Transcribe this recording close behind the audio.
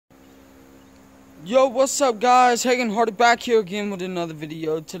Yo, what's up, guys? Hagen Hardy back here again with another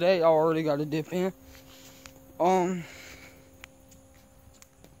video. Today I already got a dip in. What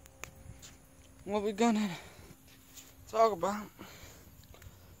we're gonna talk about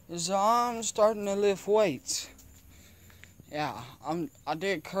is I'm starting to lift weights. Yeah, I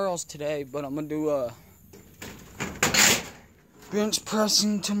did curls today, but I'm gonna do bench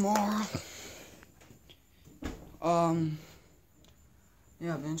pressing tomorrow.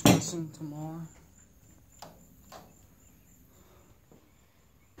 Yeah, bench pressing tomorrow.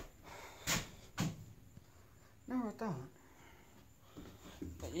 Never thought.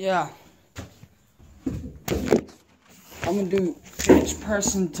 But yeah, I'm gonna do bench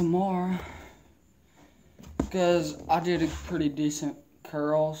pressing tomorrow because I did a pretty decent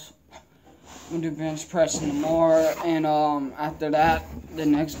curls. I'm gonna do bench pressing tomorrow, and after that, the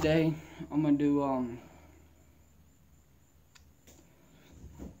next day, I'm gonna do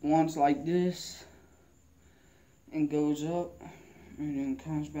ones like this, and goes up, and then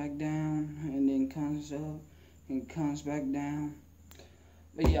comes back down, and then comes up, and comes back down.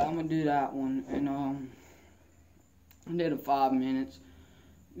 But yeah, I'm gonna do that one, and I did it 5 minutes,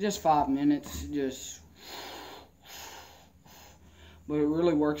 just 5 minutes, but it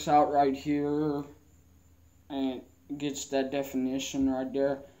really works out right here, and it gets that definition right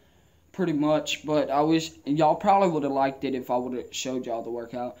there, pretty much. But I wish y'all probably would have liked it if I would have showed y'all the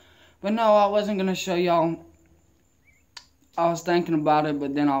workout, but no, I wasn't gonna show y'all. I was thinking about it,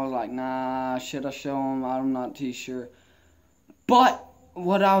 but then I was like, nah, should I show them? I'm not too sure. But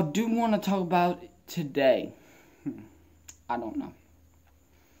what I do want to talk about today, I don't know.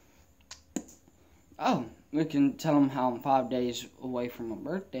 Oh, we can tell them how I'm 5 days away from my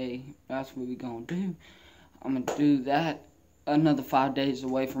birthday. That's what we're going to do. I'm going to do that another 5 days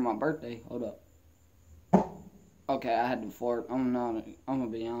away from my birthday. Hold up. Okay, I had to fart. I'm going to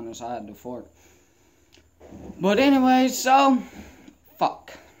be honest, I had to fart. But anyway, so,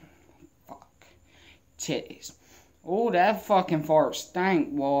 fuck. Titties. Oh, that fucking fart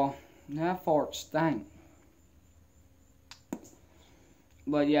stank, boy. That fart stank.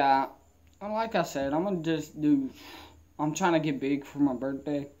 But yeah, like I said, I'm trying to get big for my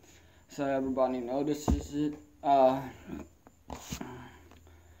birthday, so everybody notices it.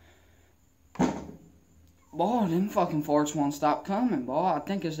 Boy, them fucking farts won't stop coming, boy. I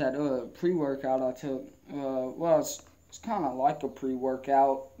think it's that pre-workout I took. Well, it's kind of like a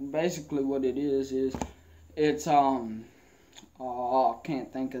pre-workout. Basically what it is it's I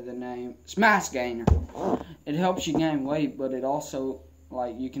can't think of the name. It's Mass Gainer. It helps you gain weight, but it also,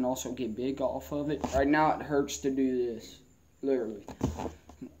 like, you can also get big off of it. Right now it hurts to do this, literally.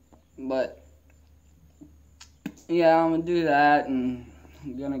 But yeah, I'm gonna do that, and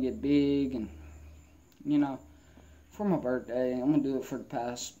I'm gonna get big, and you know, for my birthday. I'm gonna do it for the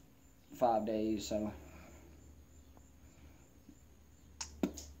past 5 days,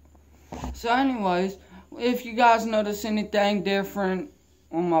 so anyways, if you guys notice anything different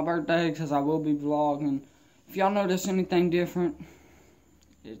on my birthday, because I will be vlogging, if y'all notice anything different,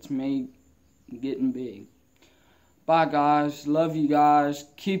 it's me getting big. Bye, guys. Love you guys.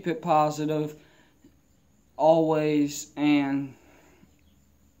 Keep it positive always, and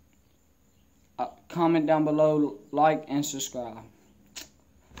comment down below, like, and subscribe.